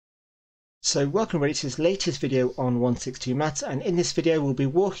So welcome everybody to this latest video on 162 Maths, and in this video we'll be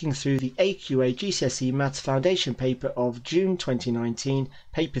walking through the AQA GCSE Maths Foundation paper of June 2019,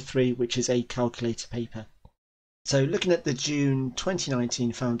 paper 3, which is a calculator paper. So looking at the June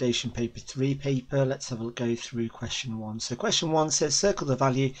 2019 Foundation paper 3 paper, let's have a go through question 1. So question 1 says circle the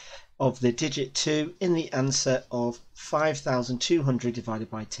value of the digit 2 in the answer of 5,200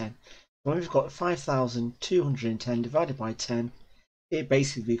 divided by 10. When we've got 5,210 divided by 10, it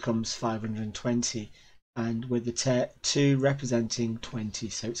basically becomes 520, and with the 2 representing 20,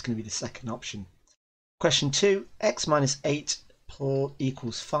 so it's going to be the second option. Question 2, x minus 8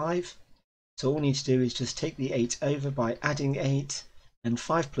 equals 5. So all we need to do is just take the 8 over by adding 8, and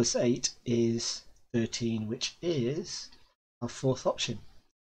 5 plus 8 is 13, which is our fourth option.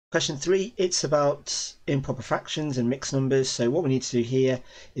 Question 3, it's about improper fractions and mixed numbers. So what we need to do here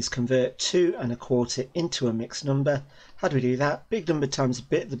is convert 2 1/4 into a mixed number. How do we do that? Big number times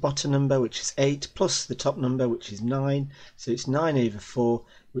the bottom number, which is 8, plus the top number, which is 9. So it's 9 over 4,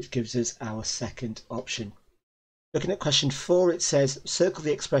 which gives us our second option. Looking at question 4, it says circle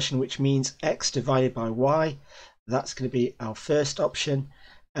the expression which means x divided by y. That's going to be our first option.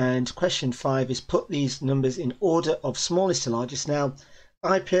 And question 5 is put these numbers in order of smallest to largest. Now,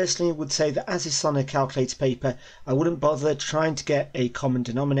 I personally would say that as it's on a calculator paper, I wouldn't bother trying to get a common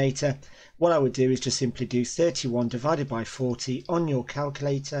denominator. What I would do is just simply do 31 divided by 40 on your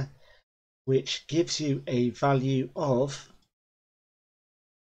calculator, which gives you a value of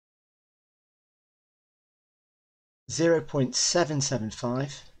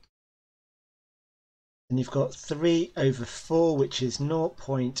 0.775. And you've got 3 over 4, which is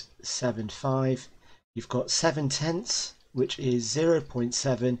 0.75. You've got 7/10, which is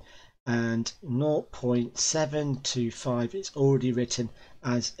 0.7, and 0.725 is already written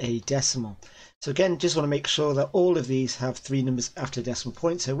as a decimal. So again, just want to make sure that all of these have 3 numbers after a decimal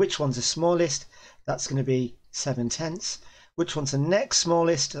point. So which one's the smallest? That's going to be 7/10. Which one's the next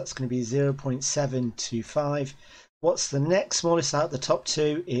smallest? That's going to be 0.725. What's the next smallest out of the top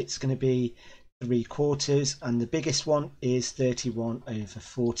 2? It's going to be 3/4, and the biggest one is 31 over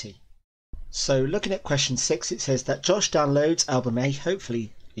 40. So looking at question 6, it says that Josh downloads album A,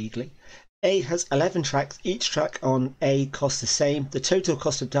 hopefully legally. A has 11 tracks. Each track on A costs the same. The total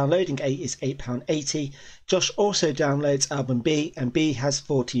cost of downloading A is £8.80. Josh also downloads album B, and B has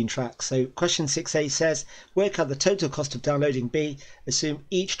 14 tracks. So question 6a says work out the total cost of downloading B. Assume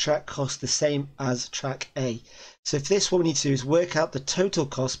each track costs the same as track A. So for this, what we need to do is work out the total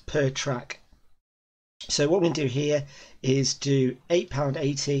cost per track. So what we can do here is do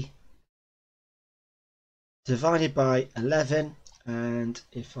 £8.80 divided by 11, and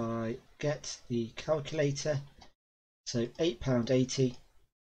if I get the calculator, so £8.80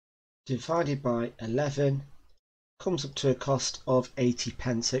 divided by 11 comes up to a cost of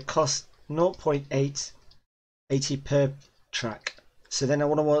 80p. So it costs 0.880 per track. So then I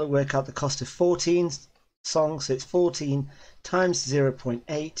want to work out the cost of 14 songs, so it's 14 times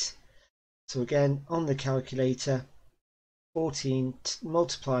 0.8. So again, on the calculator, 14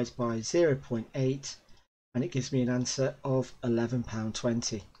 multiplied by 0.8, and it gives me an answer of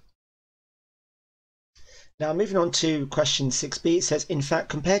 £11.20. Now moving on to question 6b, it says in fact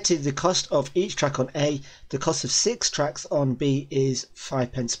compared to the cost of each track on A, the cost of 6 tracks on B is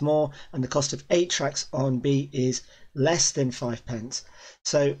 5p more, and the cost of 8 tracks on B is less than 5p.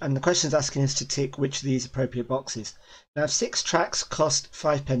 So, and the question is asking us to tick which of these appropriate boxes. Now if 6 tracks cost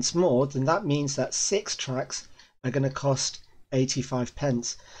 5p more, then that means that 6 tracks are going to cost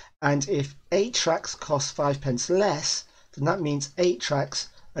 85p. And if 8 tracks cost 5p less, then that means 8 tracks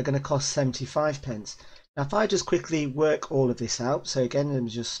are going to cost 75p. Now if I just quickly work all of this out, so again, let me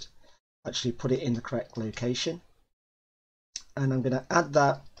just actually put it in the correct location. And I'm going to add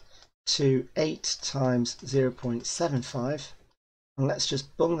that to 8 times 0.75. And let's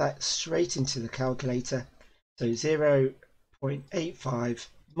just bung that straight into the calculator. So 0.85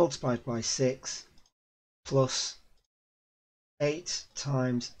 multiplied by 6 plus 8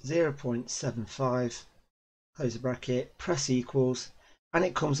 times 0.75, close the bracket, press equals, and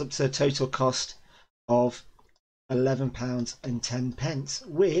it comes up to a total cost of £11.10,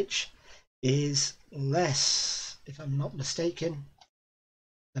 which is less, if I'm not mistaken,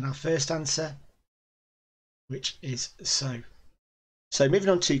 than our first answer, which is so. So moving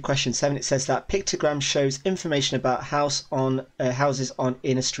on to question 7, it says that pictogram shows information about houses on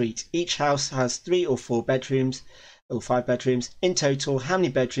in a street. Each house has 3 or 4 bedrooms, or 5 bedrooms. In total, how many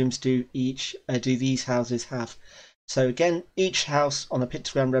bedrooms do these houses have? So again, each house on a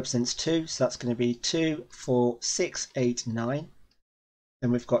pictogram represents 2, so that's going to be 2, 4, 6, 8, 9.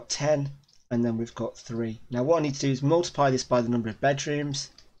 Then we've got 10, and then we've got 3. Now what I need to do is multiply this by the number of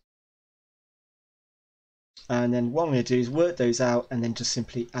bedrooms, And then what I'm going to do is work those out and then just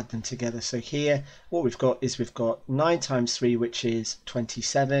simply add them together. So here what we've got is we've got 9 times 3, which is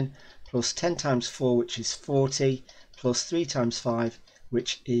 27, plus 10 times 4, which is 40, plus 3 times 5,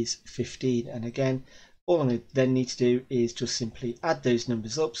 which is 15. And again, all I'm going to then need to do is just simply add those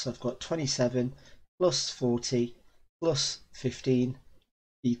numbers up. So I've got 27 plus 40 plus 15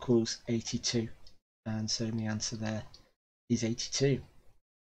 equals 82. And so my answer there is 82.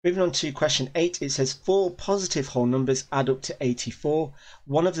 Moving on to question 8, it says 4 positive whole numbers add up to 84.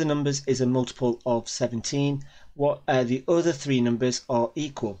 One of the numbers is a multiple of 17. What the other 3 numbers are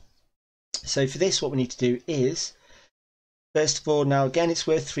equal. So for this, what we need to do is, first of all, now again, it's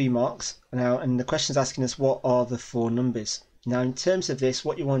worth 3 marks. Now, and the question is asking us what are the 4 numbers. Now, in terms of this,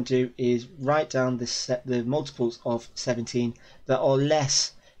 what you want to do is write down the multiples of 17 that are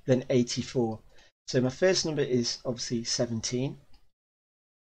less than 84. So my first number is obviously 17.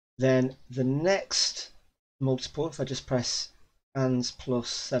 Then the next multiple, if I just press ands plus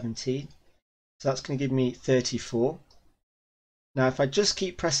 17, so that's going to give me 34. Now if I just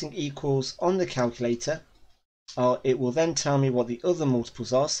keep pressing equals on the calculator, it will then tell me what the other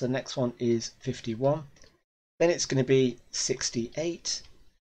multiples are. So the next one is 51. Then it's going to be 68.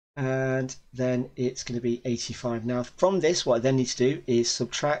 And then it's going to be 85. Now from this, what I then need to do is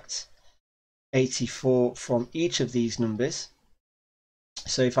subtract 84 from each of these numbers.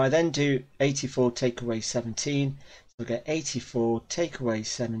 So if I then do 84 take away 17, so I'll get 84 take away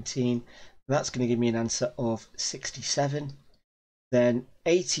 17, that's going to give me an answer of 67. Then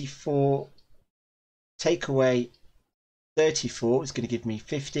 84 take away 34 is going to give me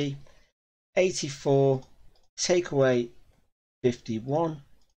 50. 84 take away 51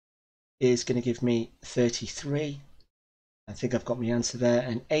 is going to give me 33. I think I've got my answer there.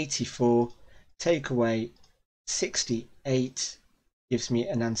 And 84 take away 68 gives me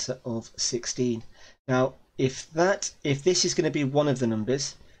an answer of 16. Now, if this is going to be one of the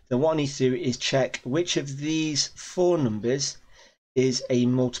numbers, then what I need to do is check which of these 4 numbers is a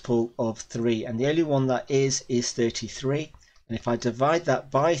multiple of 3. And the only one that is 33. And if I divide that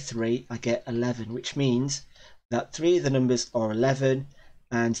by 3, I get 11, which means that 3 of the numbers are 11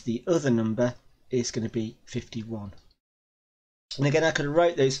 and the other number is going to be 51. And again, I could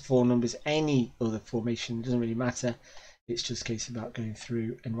write those 4 numbers any other formation, it doesn't really matter. It's just a case about going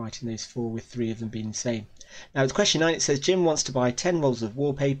through and writing those 4 with 3 of them being the same. Now with question 9, it says Jim wants to buy 10 rolls of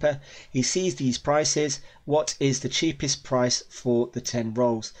wallpaper. He sees these prices. What is the cheapest price for the 10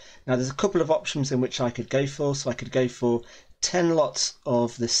 rolls? Now there's a couple of options in which I could go for. So I could go for 10 lots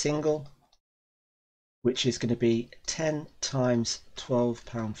of the single, which is going to be 10 times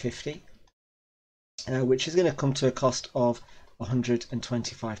 £12.50, which is going to come to a cost of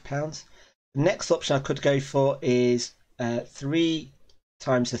 £125. The next option I could go for is 3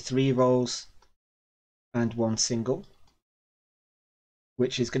 times the 3 rolls and 1 single,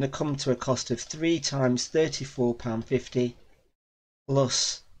 which is going to come to a cost of 3 times £34.50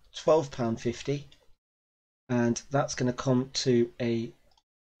 plus £12.50, and that's going to come to a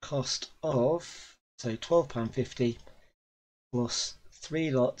cost of, so £12.50 plus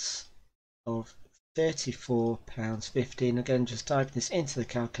 3 lots of £34.50. And again, just type this into the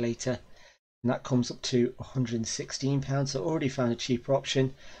calculator, and that comes up to £116. So already found a cheaper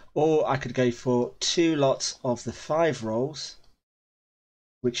option. Or I could go for 2 lots of the 5 rolls,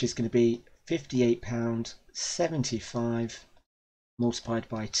 which is going to be £58.75 multiplied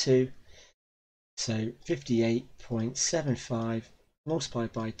by 2. So 58.75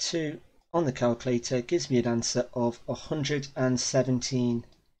 multiplied by 2 on the calculator gives me an answer of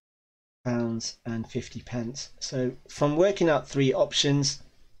 £117.50. So from working out 3 options,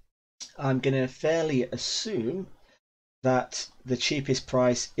 I'm going to fairly assume that the cheapest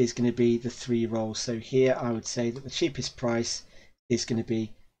price is going to be the 3 rolls. So here I would say that the cheapest price is going to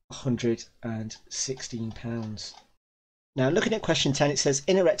be £116. Now looking at question 10, it says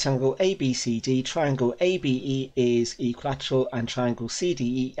in a rectangle ABCD, triangle ABE is equilateral and triangle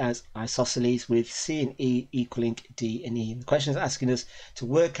CDE as isosceles, with C and E equaling D and E. And the question is asking us to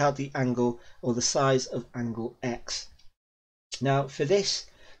work out the angle or the size of angle X. Now for this,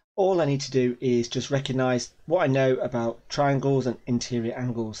 all I need to do is just recognize what I know about triangles and interior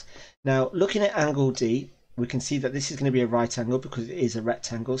angles. Now looking at angle D, we can see that this is going to be a right angle because it is a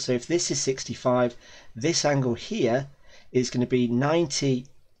rectangle. So if this is 65, this angle here is going to be 90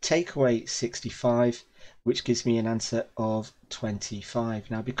 take away 65, which gives me an answer of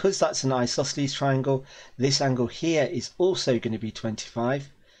 25. Now because that's an isosceles triangle, this angle here is also going to be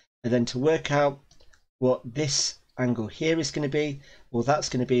 25. And then to work out what this angle here is going to be, well, that's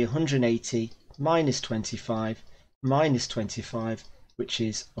going to be 180 minus 25 minus 25, which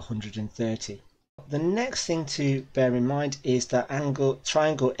is 130. the next thing to bear in mind is that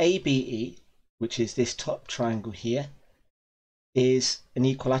triangle ABE, which is this top triangle here, is an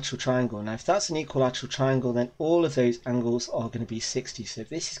equilateral triangle. Now if that's an equilateral triangle, then all of those angles are going to be 60. So if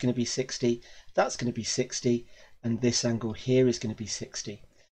this is going to be 60, that's going to be 60, and this angle here is going to be 60.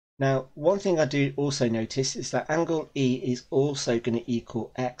 Now one thing I do also notice is that angle E is also going to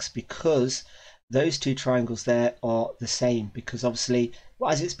equal X, because those two triangles there are the same, because obviously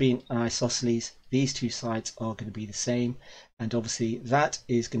as it's been an isosceles, these two sides are going to be the same, and obviously that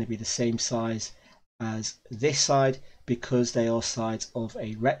is going to be the same size as this side because they are sides of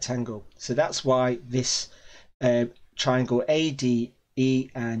a rectangle. So that's why this triangle ADE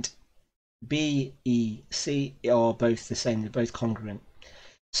and BEC are both the same, they're both congruent.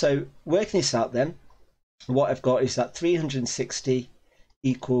 So working this out then, what I've got is that 360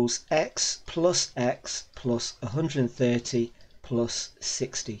 equals x plus 130 plus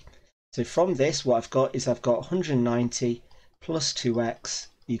 60. So from this what I've got is I've got 190 plus 2x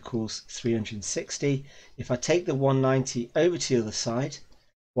equals 360. If I take the 190 over to the other side,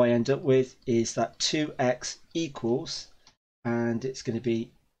 what I end up with is that 2x equals, and it's going to be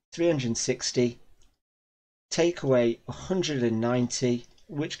 360 take away 190,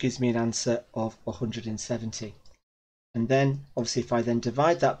 which gives me an answer of 170. And then obviously if I then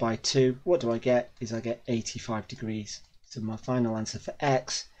divide that by 2, what do I get? Is I get 85 degrees. So my final answer for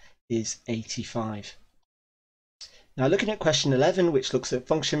x is 85. Now looking at question 11, which looks at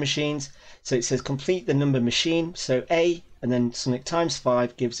function machines. So it says complete the number machine. So a and then something times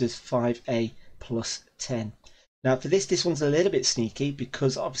 5 gives us 5a plus 10. Now for this one's a little bit sneaky,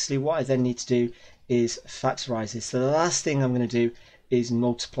 because obviously what I then need to do is factorize this. So the last thing I'm going to do is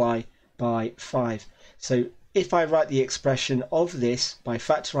multiply by 5. So if I write the expression of this by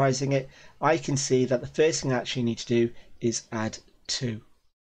factorizing it, I can see that the first thing I actually need to do is add 2.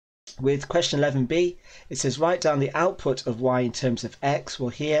 With question 11b, it says write down the output of y in terms of x. Well,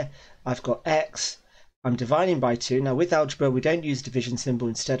 here I've got x, I'm dividing by 2. Now with algebra we don't use division symbol,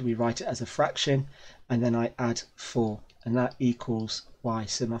 instead we write it as a fraction, and then I add 4, and that equals y.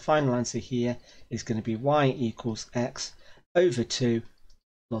 So my final answer here is going to be y equals x over 2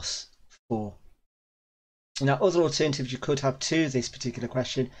 plus 4. Now other alternatives you could have to this particular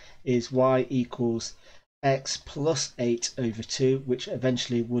question is y equals x plus 8 over 2, which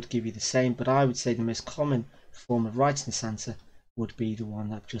eventually would give you the same, but I would say the most common form of writing this answer would be the one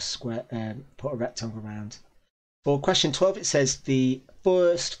that just put a rectangle around. For question 12 it says the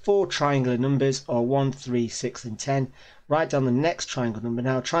first 4 triangular numbers are 1, 3, 6 and 10. Write down the next triangle number.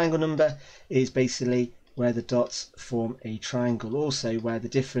 Now a triangle number is basically where the dots form a triangle, also where the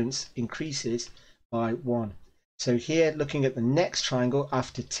difference increases by 1. So here looking at the next triangle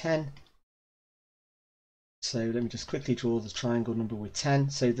after 10, so let me just quickly draw the triangle number with 10.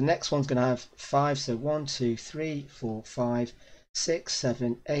 So the next one's going to have 5, so 1, 2, 3, 4, 5, 6,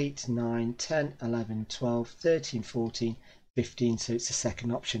 7, 8, 9, 10, 11, 12, 13, 14, 15, so it's the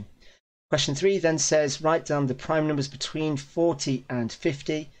second option. Question 3 then says write down the prime numbers between 40 and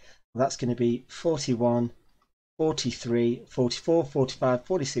 50. Well, that's going to be 41, 43, 44, 45,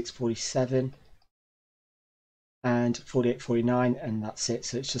 46, 47 and 48, 49, and that's it.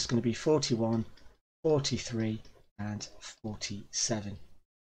 So it's just going to be 41, 43 and 47.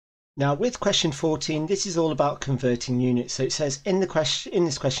 Now with question 14, this is all about converting units. So it says in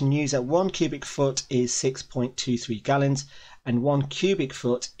this question use that 1 cubic foot is 6.23 gallons and 1 cubic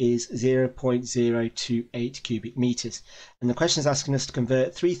foot is 0.028 cubic meters. And the question is asking us to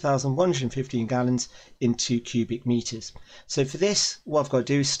convert 3,115 gallons into cubic meters. So for this, what I've got to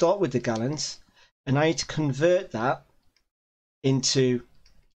do is start with the gallons, and I need to convert that into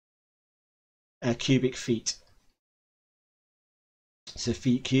cubic feet. So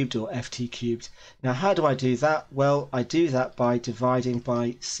feet cubed or FT cubed. Now how do I do that? Well, I do that by dividing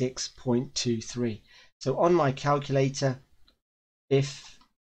by 6.23. So on my calculator, if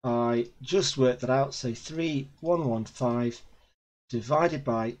I just work that out, so 3,115 divided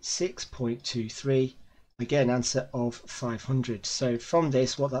by 6.23, I get an answer of 500. So from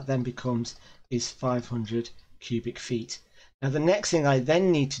this, what that then becomes is 500 cubic feet. Now the next thing I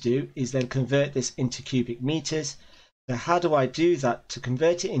then need to do is then convert this into cubic meters. So how do I do that? To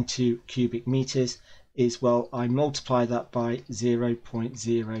convert it into cubic meters is, well, I multiply that by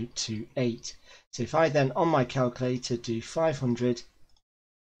 0.028. So if I then on my calculator do 500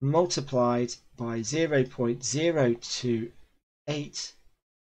 multiplied by 0.028,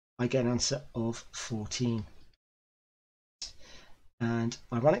 I get an answer of 14. And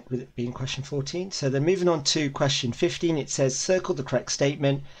ironic with it being question 14. So then moving on to question 15, it says circle the correct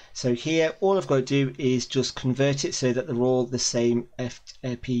statement. So here all I've got to do is just convert it so that they're all the same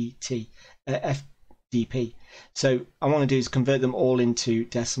dp. So I want to do is convert them all into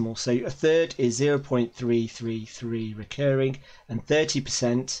decimal. So a third is 0.333 recurring, and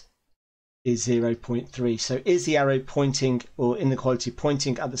 30% is 0.3. So is the arrow pointing, or inequality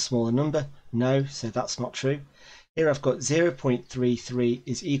pointing at the smaller number? No, so that's not true. Here I've got 0.33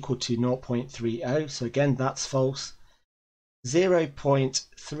 is equal to 0.30, so again that's false.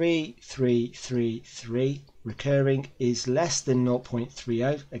 0.3333 recurring is less than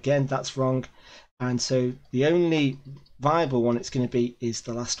 0.30, again that's wrong, and so the only viable one it's going to be is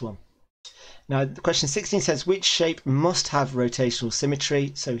the last one. Now the question 16 says which shape must have rotational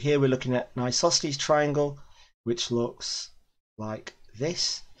symmetry. So here we're looking at an isosceles triangle which looks like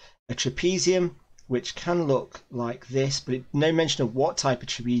this, a trapezium which can look like this, but no mention of what type of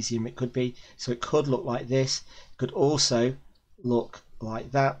trapezium it could be. So it could look like this, it could also look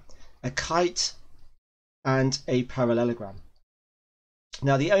like that, a kite, and a parallelogram.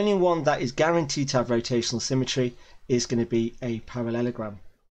 Now the only one that is guaranteed to have rotational symmetry is going to be a parallelogram.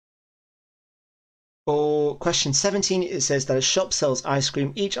 For question 17, it says that a shop sells ice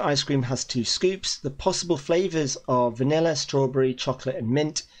cream. Each ice cream has 2 scoops. The possible flavours are vanilla, strawberry, chocolate and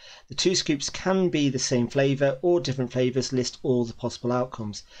mint. The 2 scoops can be the same flavour or different flavours. List all the possible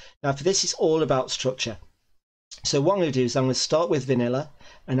outcomes. Now for this, it's all about structure. So what I'm going to do is I'm going to start with vanilla,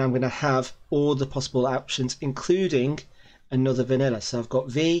 and I'm going to have all the possible options including another vanilla. So I've got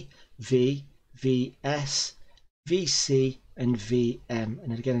V, V, VS, VC and VM,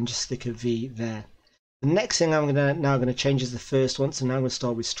 and again I'm just stick a V there. The next thing I'm now going to change is the first one, so now I'm going to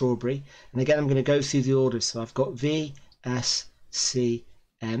start with strawberry, and again I'm going to go through the order. So I've got V, S, C,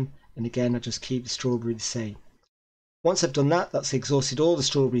 M, and again I just keep the strawberry the same. Once I've done that, that's exhausted all the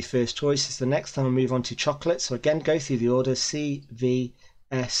strawberry first choices. The next time I move on to chocolate, so again go through the order C, V,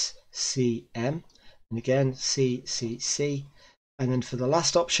 S, C, M, and again C, C, C, and then for the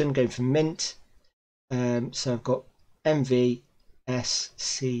last option going for mint, so I've got MV, S,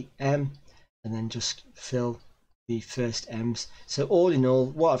 C, M, and then just fill the first M's. So all in all,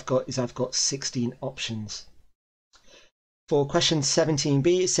 what I've got is I've got 16 options. For question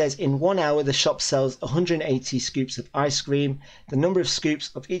 17b, it says in 1 hour the shop sells 180 scoops of ice cream. The number of scoops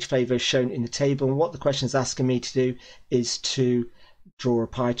of each flavour is shown in the table, and what the question is asking me to do is to draw a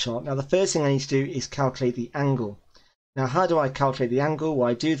pie chart. Now the first thing I need to do is calculate the angle. Now how do I calculate the angle? Well,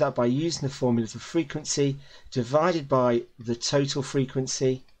 I do that by using the formula for frequency divided by the total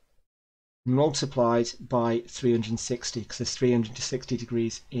frequency multiplied by 360, because there's 360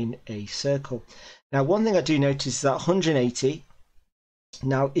 degrees in a circle. Now one thing I do notice is that 180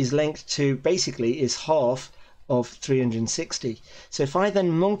 now is linked to, basically is half of 360. So if I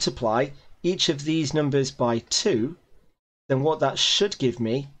then multiply each of these numbers by 2, then what that should give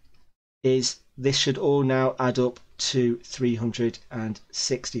me is this should all now add up to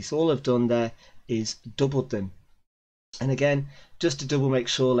 360. So all I've done there is doubled them. And again, just to double make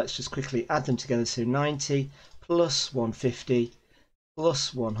sure, let's just quickly add them together. So 90 plus 150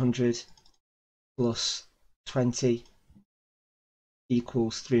 plus 100 plus 20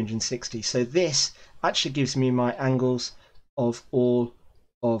 equals 360. So this actually gives me my angles of all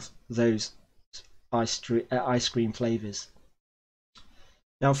of those ice cream flavours.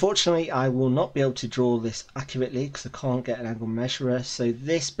 Now unfortunately I will not be able to draw this accurately because I can't get an angle measurer. So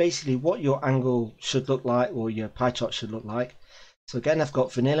this basically what your angle should look like, or your pie chart should look like. So again I've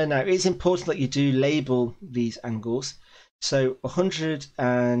got vanilla. Now it is important that you do label these angles. So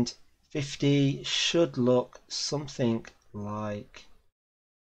 150 should look something like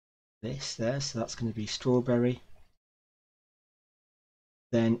this there. So that's going to be strawberry.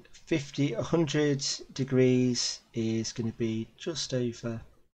 Then 100 degrees is going to be just over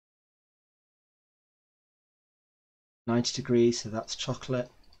 90 degrees, so that's chocolate.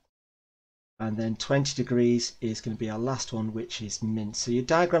 And then 20 degrees is going to be our last one, which is mint. So your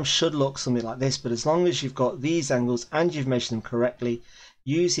diagram should look something like this, but as long as you've got these angles and you've measured them correctly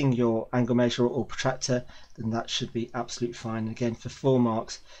using your angle measurer or protractor, then that should be absolutely fine. And again, for 4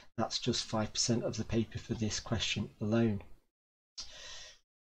 marks, that's just 5% of the paper for this question alone.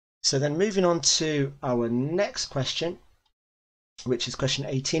 So then moving on to our next question, which is question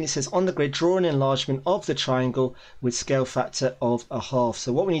 18. It says on the grid, draw an enlargement of the triangle with scale factor of 1/2.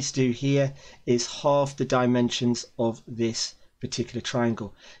 So what we need to do here is halve the dimensions of this particular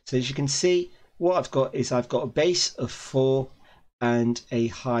triangle. So as you can see, what I've got is I've got a base of 4 and a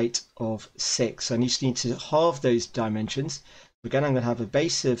height of 6. So I just need to halve those dimensions. Again, I'm going to have a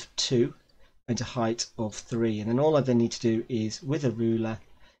base of 2 and a height of 3. And then all I then need to do is, with a ruler,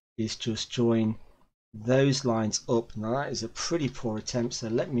 is just join those lines up. Now that is a pretty poor attempt, so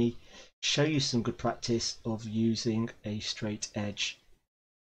let me show you some good practice of using a straight edge.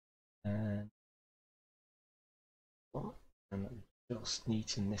 And And let me just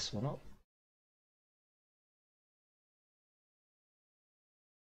neaten this one up.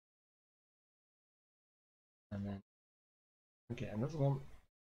 And then we get another one.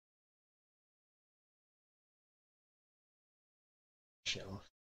 Shit off.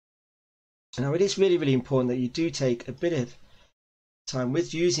 Now it is really, really important that you do take a bit of time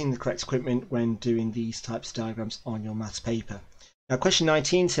with using the correct equipment when doing these types of diagrams on your maths paper. Now question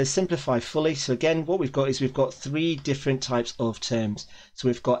 19 says simplify fully. So again, what we've got is we've got three different types of terms. So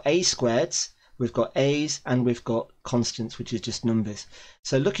we've got a squareds, we've got a's, and we've got constants, which is just numbers.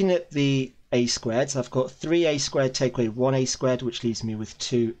 So looking at the a squareds, I've got 3a squared take away 1a squared, which leaves me with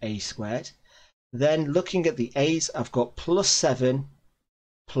 2a squared. Then looking at the a's, I've got plus 7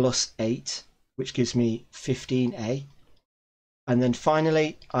 plus 8, which gives me 15a. And then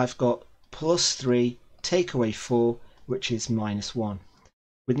finally, I've got plus 3 take away 4, which is minus 1.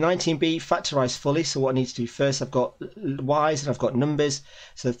 With 19b, factorise fully. So what I need to do first, I've got y's and I've got numbers.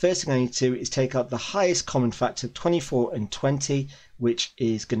 So the first thing I need to do is take out the highest common factor, 24 and 20, which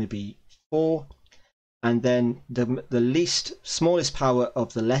is going to be 4. And then the least smallest power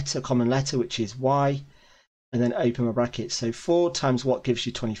of the letter, common letter, which is y. And then open my bracket. So 4 times what gives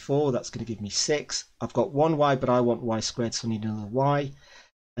you 24? That's going to give me 6. I've got 1y, but I want y squared, so I need another y.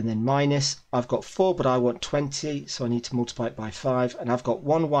 And then minus, I've got 4, but I want 20, so I need to multiply it by 5. And I've got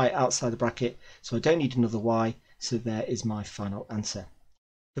 1y outside the bracket, so I don't need another y. So there is my final answer.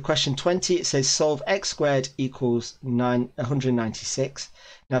 For question 20, it says solve x squared equals 196.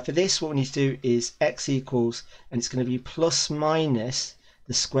 Now for this, what we need to do is x equals, and it's going to be plus minus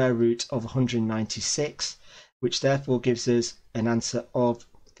the square root of 196. Which therefore gives us an answer of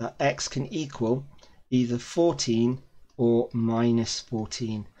that x can equal either 14 or minus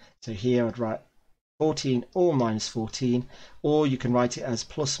 14. So here I'd write 14 or minus 14, or you can write it as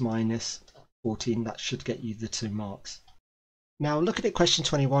plus minus 14. That should get you the 2 marks. Now look at question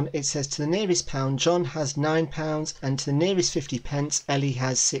 21. It says to the nearest pound, John has £9, and to the nearest 50 pence, Ellie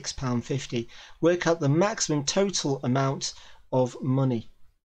has £6.50. Work out the maximum total amount of money.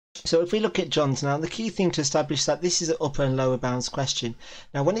 So if we look at John's now, the key thing to establish that this is an upper and lower bounds question.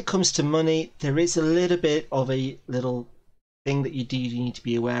 Now when it comes to money, there is a little bit of a little thing that you do need to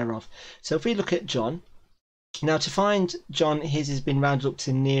be aware of. So if we look at John, now to find John, his has been rounded up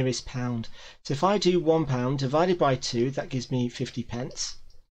to the nearest pound. So if I do £1 divided by 2, that gives me 50 pence.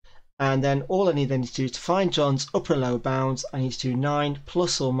 And then all I need then to do to find John's upper and lower bounds, I need to do 9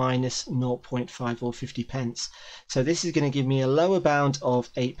 plus or minus 0.5 or 50 pence. So this is going to give me a lower bound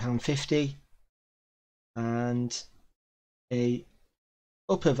of £8.50 and a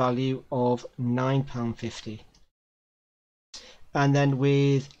upper value of £9.50. And then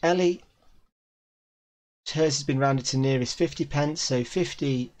with Ellie, hers has been rounded to nearest 50 pence, so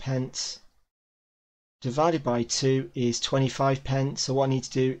 50 pence divided by 2 is 25 pence. So what I need to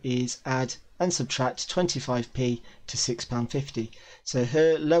do is add and subtract 25p to £6.50. So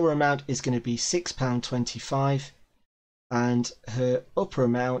her lower amount is going to be £6.25 and her upper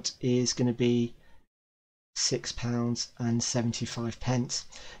amount is going to be £6.75.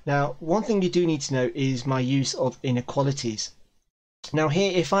 Now one thing you do need to know is my use of inequalities. Now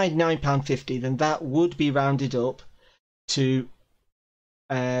here, if I had £9.50, then that would be rounded up to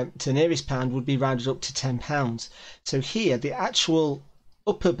nearest pound would be rounded up to £10. So here the actual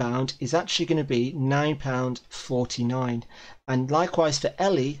upper bound is actually going to be £9.49, and likewise for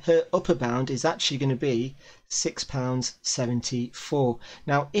Ellie, her upper bound is actually going to be £6.74.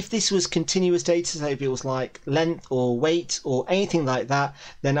 Now if this was continuous data, so if it was like length or weight or anything like that,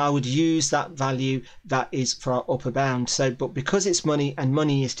 then I would use that value that is for our upper bound. So but because it's money and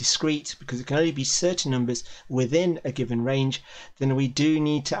money is discrete, because it can only be certain numbers within a given range, then we do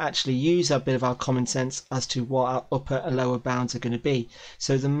need to actually use a bit of our common sense as to what our upper and lower bounds are going to be.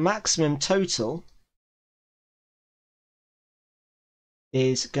 So the maximum total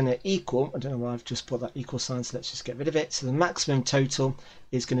is going to equal, I don't know why I've just put that equal sign, so let's just get rid of it. So the maximum total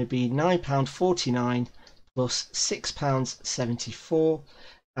is going to be £9.49 plus £6.74.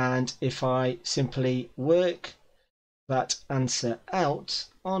 And if I simply work that answer out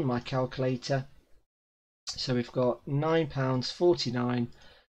on my calculator, so we've got £9.49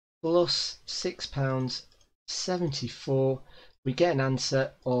 plus £6.74, we get an answer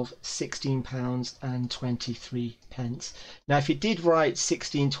of £16.23. Now if you did write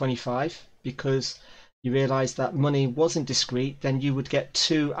 16.25 because you realise that money wasn't discrete, then you would get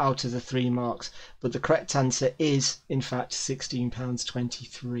 2 out of the 3 marks, but the correct answer is in fact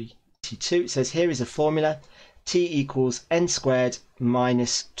 £16.23. 2, it says here is a formula: t equals n squared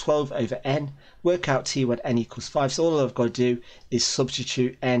minus 12 over n. Work out t when n equals 5. So all I've got to do is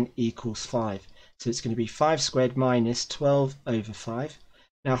substitute n equals 5. So it's going to be 5 squared minus 12 over 5.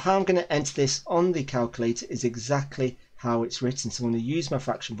 Now how I'm going to enter this on the calculator is exactly how it's written. So I'm going to use my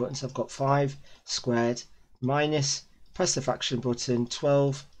fraction button. So I've got 5 squared minus, press the fraction button,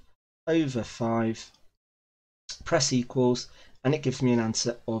 12 over 5, press equals, and it gives me an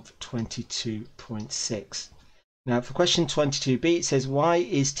answer of 22.6. Now for question 22b, it says, why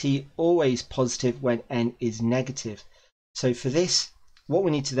is t always positive when n is negative? So for this, what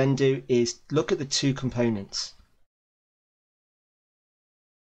we need to then do is look at the two components.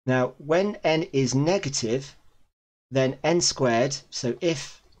 Now when n is negative, then n squared, so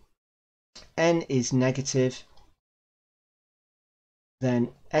if n is negative, then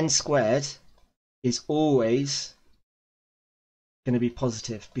n squared is always going to be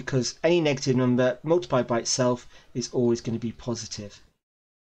positive, because any negative number multiplied by itself is always going to be positive.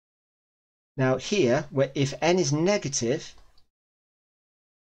 Now here, where if n is negative,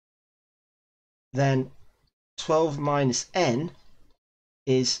 then 12 minus n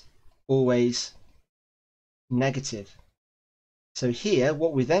is always negative. So here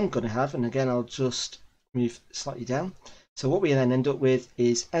what we're then going to have, and again I'll just move slightly down, so what we then end up with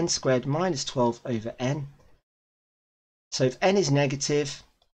is n squared minus 12 over n. So if n is negative,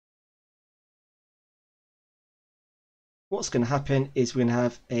 what's going to happen is we're going to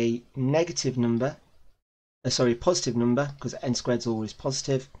have a negative number, a positive number, because n squared is always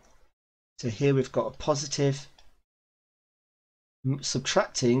positive. So here we've got a positive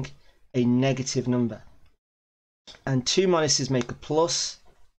subtracting a negative number. And 2 minuses make a plus.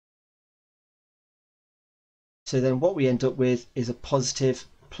 So then what we end up with is a positive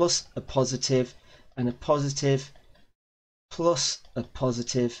plus a positive, and a positive plus a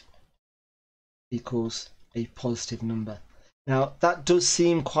positive equals a positive number. Now that does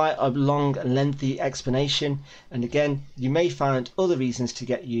seem quite a long and lengthy explanation, and again you may find other reasons to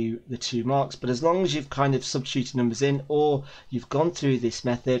get you the 2 marks, but as long as you've kind of substituted numbers in or you've gone through this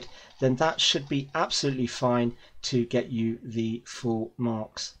method, then that should be absolutely fine to get you the full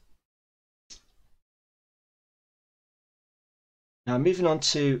marks. Now moving on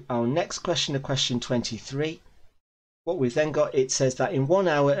to our next question, question 23. What we've then got, it says that in 1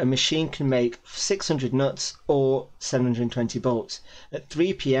 hour a machine can make 600 nuts or 720 bolts. At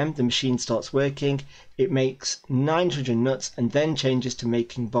 3 p.m. the machine starts working, it makes 900 nuts and then changes to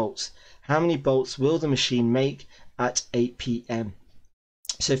making bolts. How many bolts will the machine make at 8 p.m?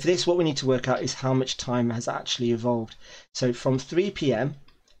 So for this, what we need to work out is how much time has actually evolved. So from 3 p.m.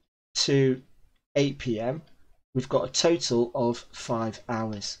 to 8 p.m. we've got a total of 5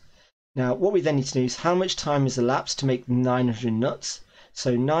 hours. Now what we then need to do is how much time has elapsed to make 900 nuts.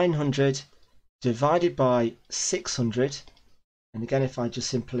 So 900 divided by 600, and again if I just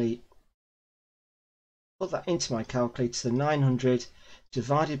simply put that into my calculator, so 900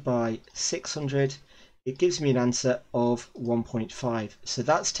 divided by 600, it gives me an answer of 1.5. So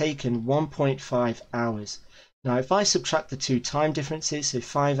that's taken 1.5 hours. Now if I subtract the two time differences, so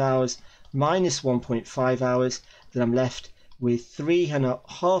 5 hours minus 1.5 hours, then I'm left with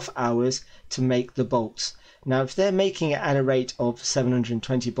 3.5 hours to make the bolts. Now if they're making it at a rate of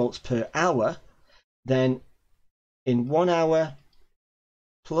 720 bolts per hour, then in 1 hour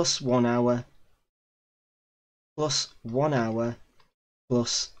plus 1 hour plus 1 hour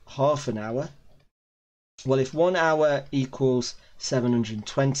plus half an hour, well, if 1 hour equals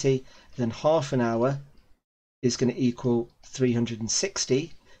 720, then half an hour is going to equal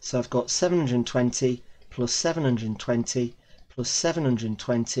 360. So I've got 720 plus 720 plus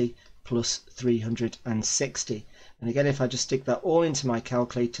 720 plus 360. And again, if I just stick that all into my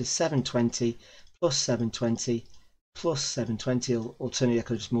calculator, 720 plus 720 plus 720, or alternatively I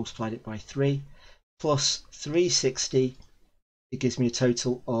could have just multiplied it by 3, plus 360, it gives me a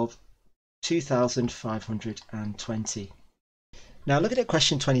total of 2,520. Now looking at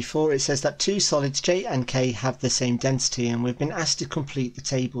question 24, it says that two solids J and K have the same density, and we've been asked to complete the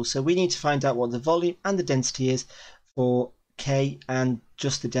table. So we need to find out what the volume and the density is for K and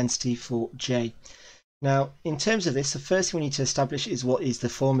just the density for J. Now in terms of this, the first thing we need to establish is what is the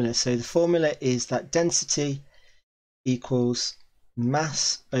formula. So the formula is that density equals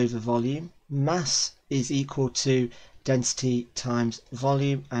mass over volume. Mass is equal to density times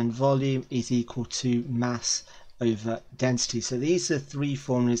volume, and volume is equal to mass over density. So these are 3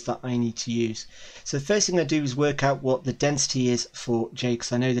 formulas that I need to use. So the first thing I do is work out what the density is for J,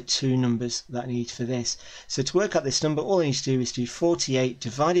 because I know the 2 numbers that I need for this. So to work out this number, all I need to do is do 48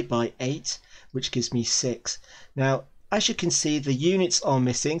 divided by 8, which gives me 6. Now as you can see, the units are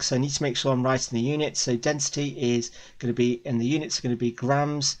missing, so I need to make sure I'm writing the units. So density is going to be, and the units are going to be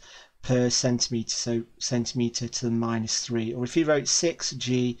grams per centimetre, so centimetre to the -3. Or if you wrote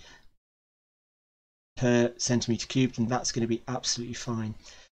 6g per centimetre cubed, and that's going to be absolutely fine.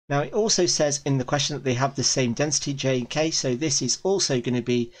 Now it also says in the question that they have the same density, J and K, so this is also going to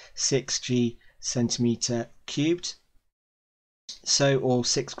be 6g centimetre cubed, so or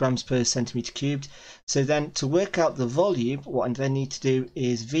 6 grams per centimetre cubed. So then to work out the volume, what I then need to do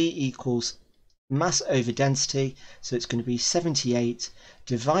is V equals mass over density, so it's going to be 78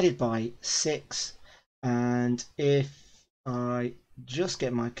 divided by 6, and if I just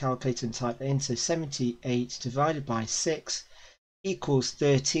get my calculator and type that in, so 78 divided by 6 equals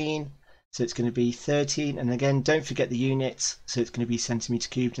 13, so it's going to be 13, and again don't forget the units, so it's going to be centimetre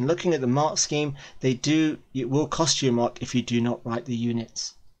cubed. And looking at the mark scheme, it will cost you a mark if you do not write the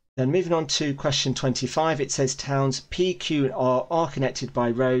units. Then moving on to question 25, it says towns P, Q and R are connected by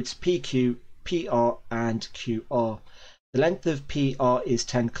roads PQ, PR and QR. The length of PR is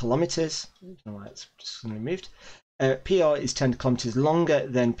 10 kilometers. I don't know why it's just removed. PR is 10 kilometers longer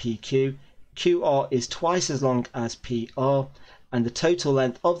than PQ. QR is twice as long as PR, and the total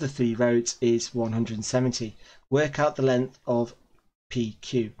length of the three roads is 170. Work out the length of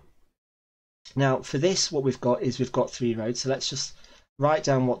PQ. Now for this, what we've got is we've got three roads, so let's just write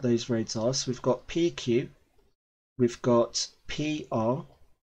down what those roads are. So we've got PQ, we've got PR,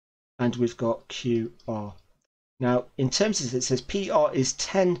 and we've got QR. Now in terms of this, it says PR is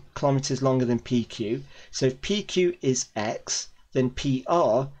 10 kilometers longer than PQ, so if PQ is X, then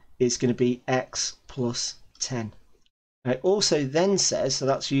PR is going to be X plus 10. Now it also then says, so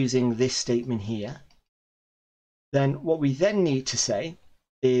that's using this statement here, then what we then need to say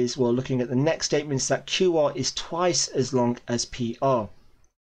is, well, looking at the next statement, is that QR is twice as long as PR.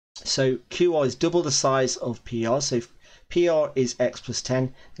 So QR is double the size of PR, so if PR is X plus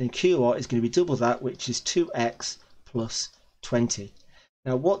 10, then QR is going to be double that, which is 2X plus 20.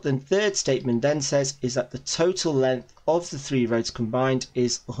 Now what the third statement then says is that the total length of the three roads combined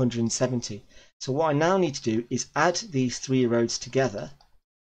is 170. So what I now need to do is add these three roads together,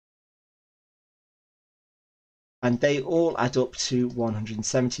 and they all add up to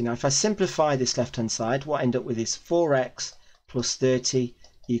 170. Now if I simplify this left hand side, what I end up with is 4x plus 30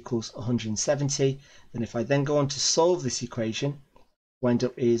 equals 170. Then if I then go on to solve this equation, what I end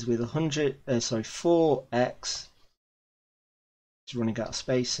up is with 4x, it's running out of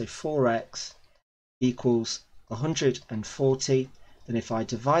space, so 4x equals 140. Then if I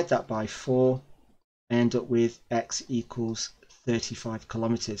divide that by 4, I end up with x equals 35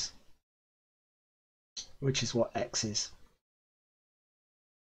 kilometers, which is what x is.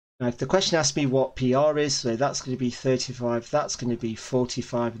 Now if the question asks me what PR is, so that's going to be 35, that's going to be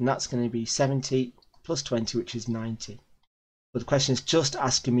 45, and that's going to be 70 plus 20, which is 90. But the question is just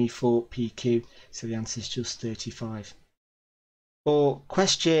asking me for PQ, so the answer is just 35. For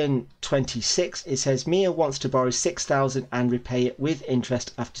question 26, it says Mia wants to borrow 6,000 and repay it with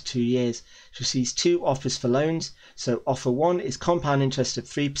interest after 2 years. She receives two offers for loans. So offer 1 is compound interest of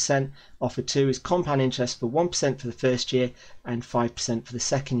 3%, offer 2 is compound interest for 1% for the first year and 5% for the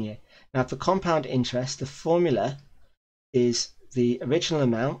second year. Now for compound interest, the formula is the original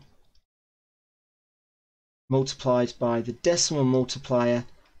amount multiplied by the decimal multiplier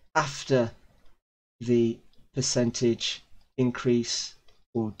after the percentage increase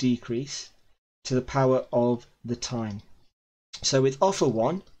or decrease to the power of the time. So with offer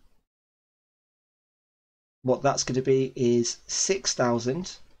 1, what that's going to be is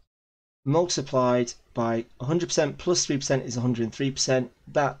 6,000 multiplied by 100% plus 3% is 103%.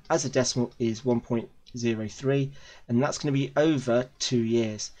 That as a decimal is 1.03, and that's going to be over 2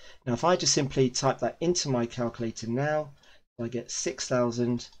 years. Now if I just simply type that into my calculator now, I get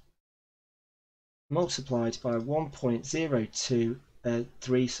 6,000 multiplied by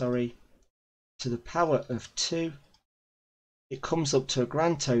 1.023 to the power of 2, it comes up to a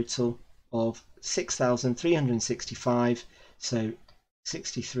grand total of 6,365, so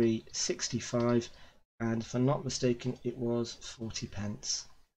 63.65, and if I'm not mistaken it was 40 pence.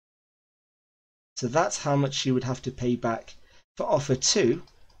 So that's how much you would have to pay back for offer 2.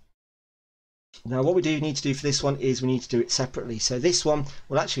 Now what we do need to do for this one is we need to do it separately. So this one,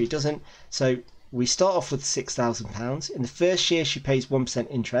 well actually it doesn't, so we start off with £6,000. In the first year she pays 1%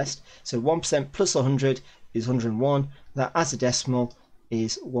 interest, so 1% plus 100 is 101. That as a decimal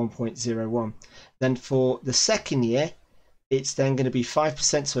is 1.01. Then for the second year it's then going to be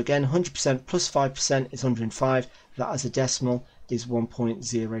 5%, so again 100% plus 5% is 105. That as a decimal is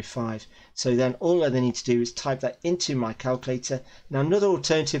 1.05. So then all I then need to do is type that into my calculator. Now another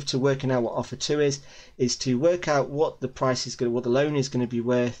alternative to working out what offer 2 is to work out what the price is going to, what the loan is going to be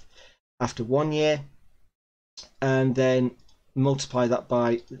worth after 1 year, and then multiply that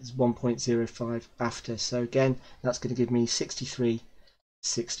by 1.05 after. So again, that's going to give me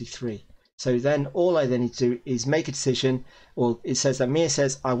 63.63. So then all I then need to do is make a decision, or it says that Mia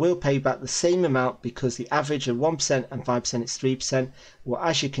says I will pay back the same amount because the average of 1% and 5% is 3%. Well,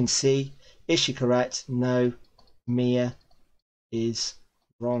 as you can see, is she correct? No, Mia is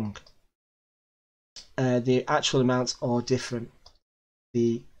wrong. The actual amounts are different.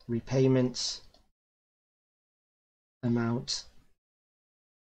 The repayments amount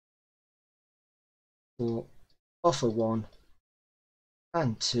for offer 1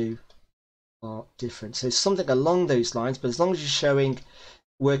 and 2 are different. So something along those lines, but as long as you're showing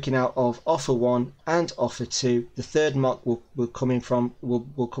working out of offer 1 and offer 2, the third mark will come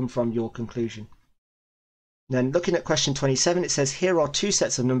from your conclusion. Then looking at question 27, it says here are two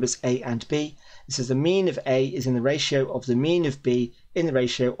sets of numbers A and B. It says the mean of A is in the ratio of the mean of B in the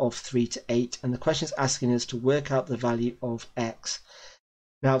ratio of 3 to 8, and the question is asking us to work out the value of X.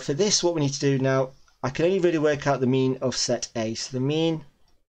 Now for this, what we need to do now, I can only really work out the mean of set A. So the mean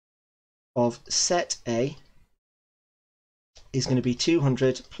of set A is going to be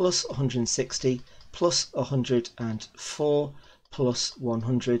 200 plus 160 plus 104 plus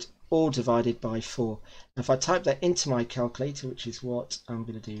 100, all divided by 4. Now if I type that into my calculator, which is what I'm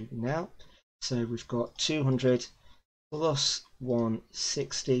going to do now, so we've got 200 plus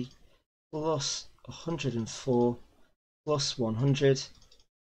 160 plus 104 plus 100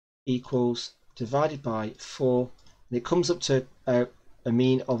 equals divided by 4, and it comes up to a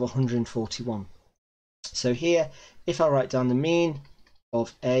mean of 141. So here, if I write down the mean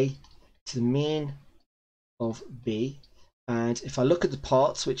of A to the mean of B, and if I look at the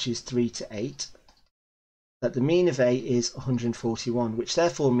parts, which is 3 to 8, that the mean of A is 141, which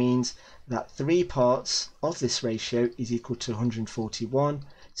therefore means that 3 parts of this ratio is equal to 141.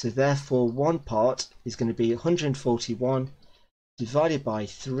 So therefore one part is going to be 141 divided by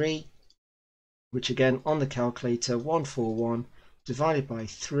 3, which again on the calculator, 141 divided by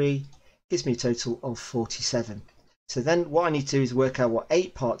 3 gives me a total of 47. So then what I need to do is work out what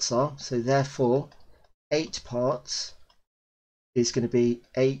 8 parts are. So therefore 8 parts is going to be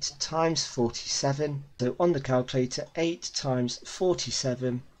 8 times 47. So on the calculator, 8 times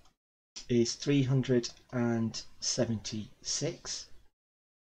 47 is 376.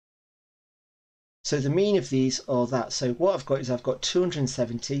 So the mean of these are that. So what I've got is I've got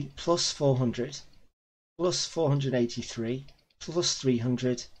 270 plus 400 plus 483 plus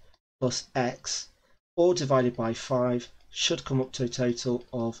 300 plus X, all divided by 5, should come up to a total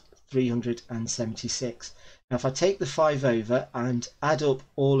of 376. Now if I take the 5 over and add up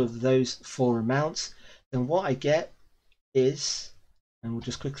all of those 4 amounts, then what I get is, and we'll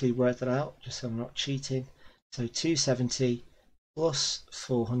just quickly work that out just so I'm not cheating, so 270 plus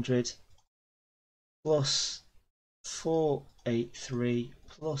 400 plus 483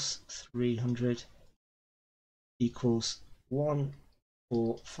 plus 300 equals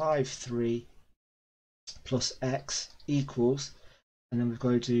 1453 plus X equals, and then we've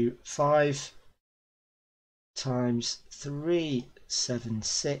got to do 5 times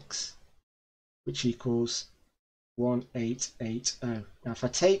 376, which equals 1880. Now if I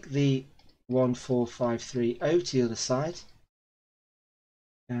take the 1453 to the other side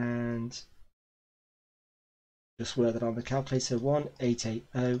and just work that on the calculator,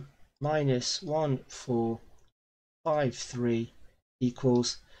 1880 minus 1453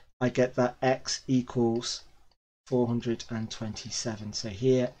 equals, I get that X equals 427. So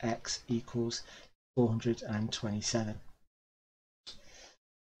here X equals 427.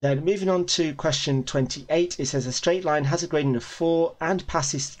 Then moving on to question 28, it says a straight line has a gradient of 4 and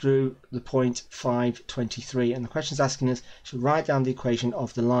passes through the point 523, and the question is asking us to write down the equation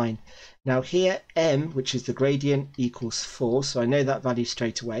of the line. Now here m, which is the gradient, equals 4, so I know that value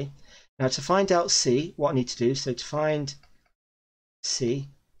straight away. Now to find out c, what I need to do, so to find c,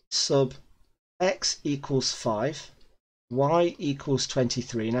 sub x equals 5, y equals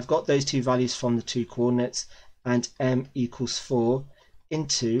 23, and I've got those two values from the two coordinates, and m equals 4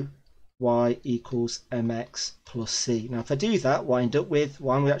 into y equals mx plus c. Now if I do that, what I end up with,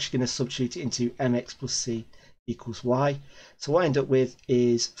 well, I'm actually going to substitute it into mx plus c equals y. So what I end up with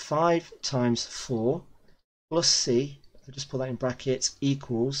is 5 times 4 plus c, if I just put that in brackets,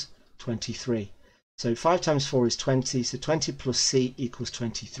 equals 23. So 5 times 4 is 20, so 20 plus c equals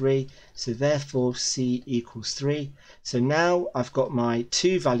 23, so therefore c equals 3. So now I've got my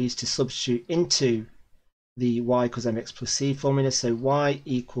two values to substitute into the y equals mx plus c formula. So y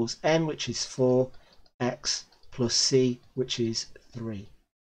equals m, which is 4, x plus c, which is 3.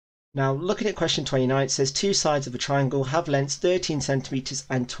 Now looking at question 29, it says two sides of a triangle have lengths 13 centimeters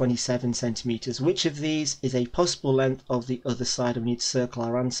and 27 centimeters. Which of these is a possible length of the other side? And we need to circle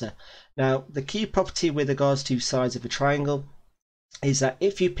our answer. Now the key property with regards to sides of a triangle is that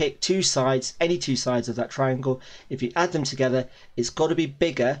if you pick two sides, any two sides of that triangle, if you add them together, it's got to be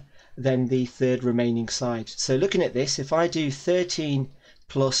bigger than the third remaining side. So looking at this, if I do 13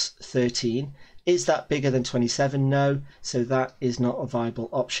 plus 13, is that bigger than 27? No, so that is not a viable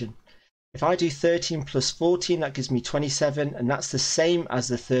option. If I do 13 plus 14, that gives me 27, and that's the same as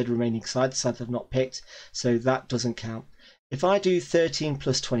the third remaining side, the side I've not picked, so that doesn't count. If I do 13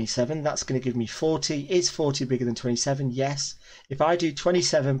 plus 27, that's going to give me 40. Is 40 bigger than 27? Yes. If I do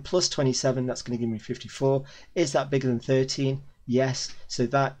 27 plus 27, that's going to give me 54. Is that bigger than 13? Yes. So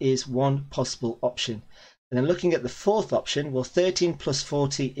that is one possible option. And then looking at the fourth option, well, 13 plus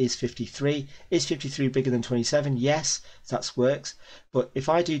 40 is 53. Is 53 bigger than 27? Yes, that works. But if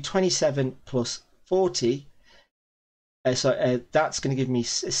I do 27 plus 40, that's going to give me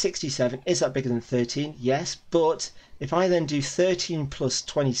 67. Is that bigger than 13? Yes. But if I then do 13 plus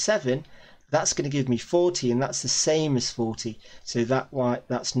 27, that's going to give me 40, and that's the same as 40. So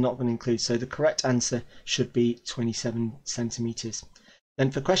that's not going to include. So the correct answer should be 27 centimeters. Then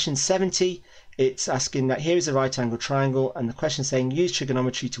for question 70, it's asking that here is a right angle triangle, and the question saying use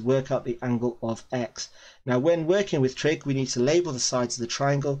trigonometry to work out the angle of x. Now when working with trig, we need to label the sides of the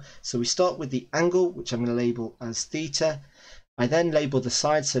triangle. So we start with the angle, which I'm going to label as theta. I then label the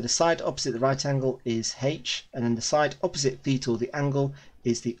side, so the side opposite the right angle is h, and then the side opposite theta, or the angle,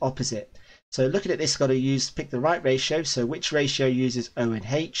 is the opposite. So looking at this, got to pick the right ratio. So which ratio uses O and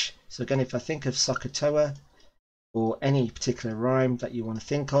H? So again, if I think of Sokotoa, or any particular rhyme that you want to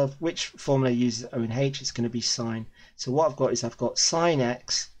think of, which formula uses O and H? It's going to be sine. So what I've got is I've got sine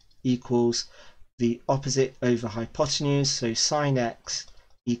x equals the opposite over hypotenuse, so sine x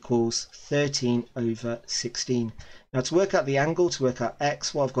equals 13 over 16. Now to work out the angle, to work out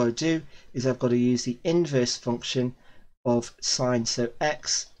x, what I've got to do is I've got to use the inverse function of sine. So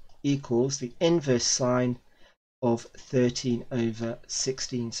x equals the inverse sine of 13 over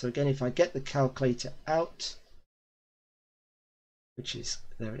 16. So again, if I get the calculator out, which is,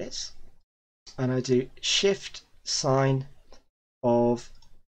 there it is, and I do shift sine of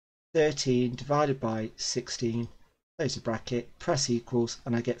 13 divided by 16, close the bracket, press equals,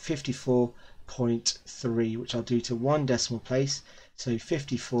 and I get 54.3, which I'll do to one decimal place, so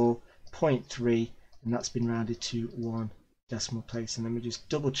 54.3, and that's been rounded to one decimal place. And let me just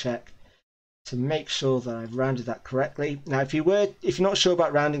double check to make sure that I've rounded that correctly. Now if you're not sure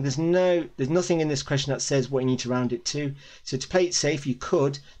about rounding, there's nothing in this question that says what you need to round it to. So to play it safe, you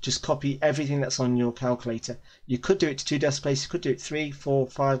could just copy everything that's on your calculator. You could do it to two decimal places, you could do it 3, 4,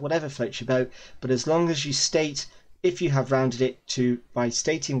 5, whatever floats your boat, but as long as you state if you have rounded it to by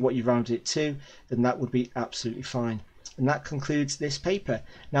stating what you rounded it to, then that would be absolutely fine. And that concludes this paper.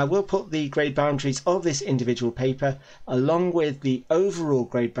 Now we'll put the grade boundaries of this individual paper along with the overall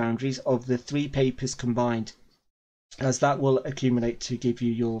grade boundaries of the 3 papers combined, as that will accumulate to give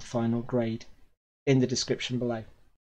you your final grade in the description below.